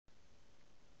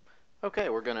Okay,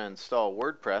 we're going to install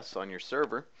WordPress on your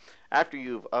server. After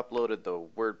you've uploaded the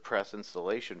WordPress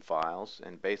installation files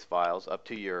and base files up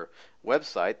to your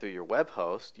website through your web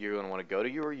host, you're going to want to go to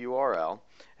your URL,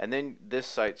 and then this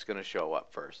site's going to show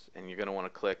up first. And you're going to want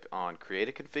to click on Create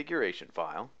a Configuration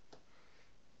File.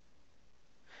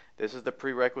 This is the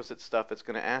prerequisite stuff it's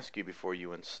going to ask you before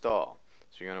you install.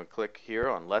 So you're going to click here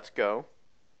on Let's Go.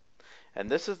 And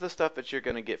this is the stuff that you're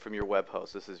going to get from your web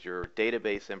host. This is your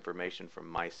database information from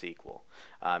MySQL.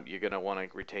 You're going to want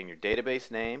to retain your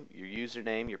database name, your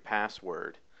username, your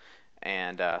password,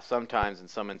 and sometimes in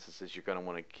some instances you're going to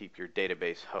want to keep your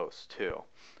database host too.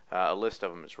 A list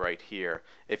of them is right here.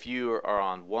 If you are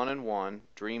on 1&1,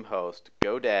 DreamHost,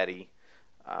 GoDaddy,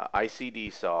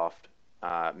 ICDsoft,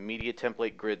 Media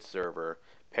Template Grid Server,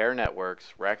 Pair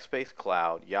Networks, Rackspace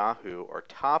Cloud, Yahoo, or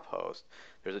TopHost,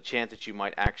 there's a chance that you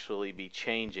might actually be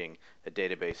changing the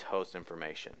database host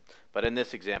information. But in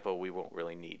this example, we won't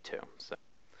really need to. So,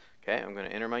 okay, I'm going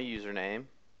to enter my username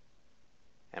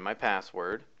and my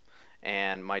password,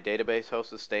 and my database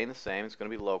host is staying the same. It's going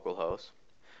to be localhost.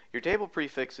 Your table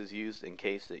prefix is used in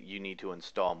case that you need to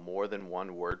install more than one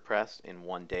WordPress in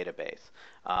one database.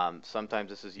 Sometimes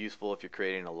this is useful if you're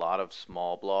creating a lot of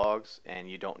small blogs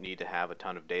and you don't need to have a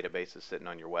ton of databases sitting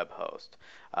on your web host.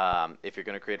 If you're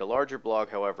going to create a larger blog,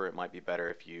 however, it might be better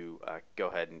if you go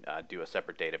ahead and do a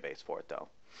separate database for it though.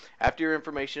 After your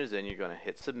information is in, you're going to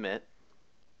hit submit.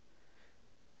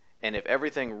 And if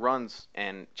everything runs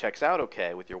and checks out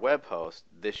okay with your web host,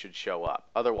 this should show up.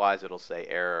 Otherwise, it'll say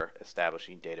error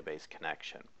establishing database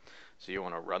connection. So you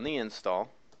want to run the install.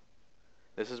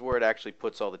 This is where it actually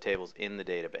puts all the tables in the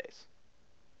database.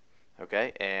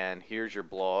 Okay, and here's your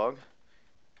blog.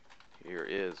 Here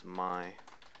is my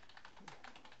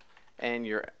and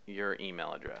your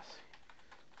email address.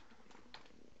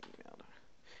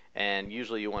 And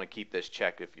usually you want to keep this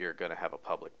checked if you're going to have a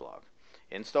public blog.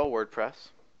 Install WordPress.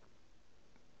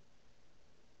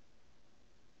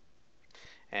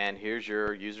 And here's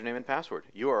your username and password.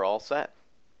 You are all set.